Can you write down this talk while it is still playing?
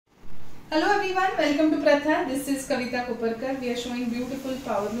Hello everyone, welcome to Pratha. This is Kavita Koparkar. We are showing beautiful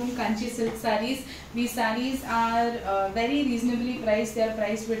powerloom Kanchi silk sarees. These sarees are very reasonably priced. They are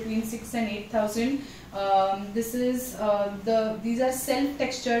priced between 6 and 8,000. These are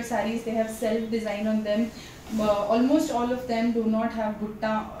self-textured sarees. They have self-design on them. Almost all of them do not have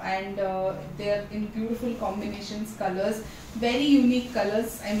butta, and they are in beautiful combinations, colors, very unique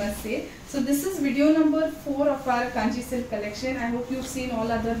colors, I must say. So this is video number 4 of our Kanchi silk collection. I hope you've seen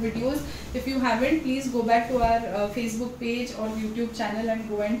all other videos. If you haven't, please go back to our Facebook page or YouTube channel and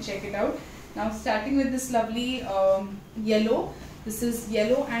go and check it out. Now starting with this lovely yellow. This is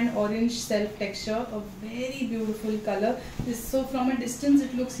yellow and orange self texture, a very beautiful color. So from a distance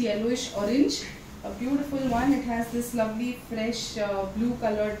it looks yellowish orange. A beautiful one. It has this lovely fresh blue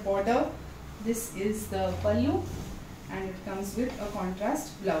colored border. This is the pallu and it comes with a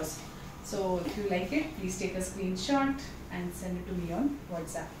contrast blouse. So if you like it, please take a screenshot and send it to me on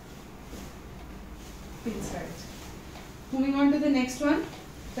WhatsApp. Please try it. Moving on to the next one.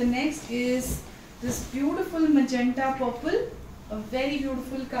 The next is this beautiful magenta purple. A very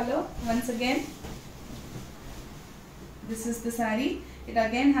beautiful color once again. This is the saree. It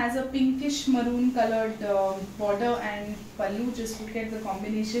again has a pinkish maroon colored border and pallu. Just look at the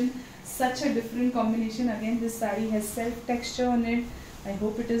combination. Such a different combination. Again, this saree has self texture on it. I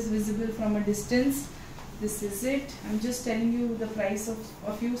hope it is visible from a distance. This is it. I'm just telling you the price of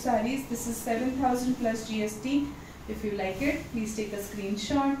a few sarees. This is 7,000 plus GST. If you like it, please take a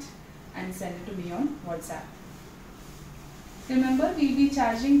screenshot and send it to me on WhatsApp. Remember, we'll be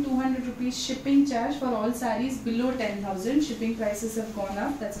charging 200 rupees shipping charge for all sarees below 10,000. Shipping prices have gone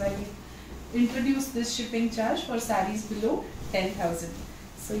up. That's why we introduced this shipping charge for sarees below 10,000.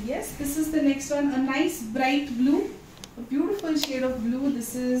 So yes, this is the next one. A nice bright blue. A beautiful shade of blue.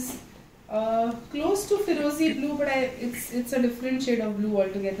 This is close to Firozi blue, but it's a different shade of blue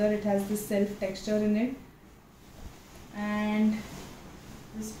altogether. It has this self texture in it. And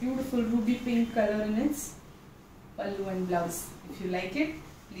this beautiful ruby pink color in its pallu and blouse. If you like it,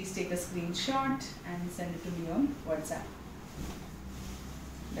 please take a screenshot and send it to me on WhatsApp.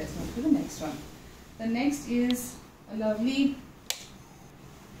 Let's move to the next one. The next is a lovely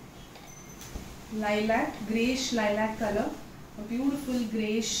lilac, greyish lilac color. A beautiful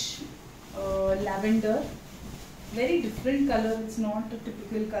greyish lavender. Very different color. It's not a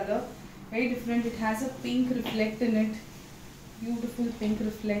typical color. Very different. It has a pink reflect in it. Beautiful pink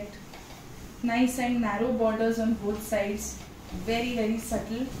reflect. Nice and narrow borders on both sides. Very, very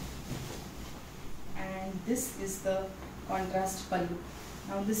subtle. And this is the contrast pallu.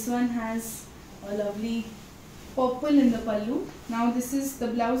 Now this one has a lovely purple in the pallu. Now this is, the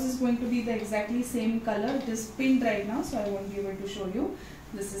blouse is going to be the exactly same color. It is pinned right now, so I won't be able to show you.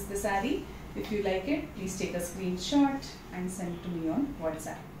 This is the saree. If you like it, please take a screenshot and send it to me on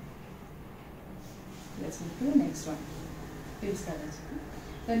WhatsApp. Let's move to the next one. Please colors.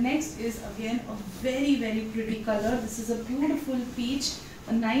 The next is again a very, very pretty color. This is a beautiful peach,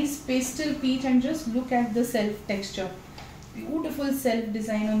 a nice pastel peach, and just look at the self texture. Beautiful self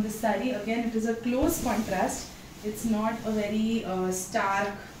design on this saree. Again, it is a close contrast. It's not a very stark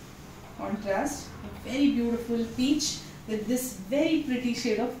contrast. A very beautiful peach with this very pretty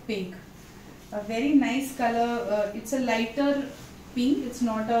shade of pink. A very nice color. It's a lighter pink. It's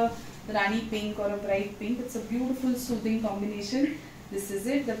not a rani pink or a bright pink. It's a beautiful soothing combination. This is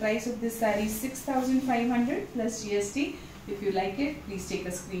it. The price of this saree is 6,500 plus GST. If you like it, please take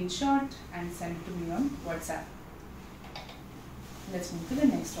a screenshot and send it to me on WhatsApp. Let's move to the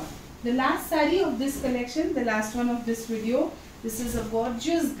next one. The last saree of this collection, the last one of this video. This is a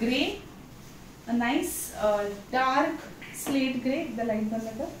gorgeous grey. A nice dark slate grey. The light one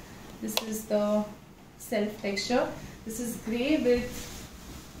letter. This is the self texture. This is grey with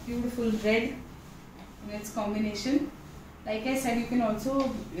beautiful red in its combination. Like I said, you can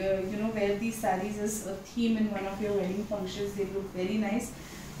also wear these sarees as a theme in one of your wedding functions. They look very nice.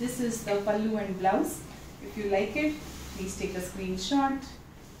 This is the pallu and blouse. If you like it, please take a screenshot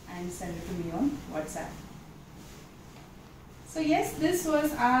and send it to me on WhatsApp. So yes, this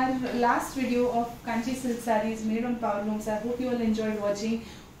was our last video of Kanchi silk sarees made on powerlooms. I hope you all enjoyed watching.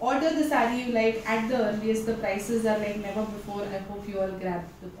 Order the saree you like at the earliest. The prices are like never before. I hope you all grab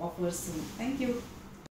the offers soon. Thank you.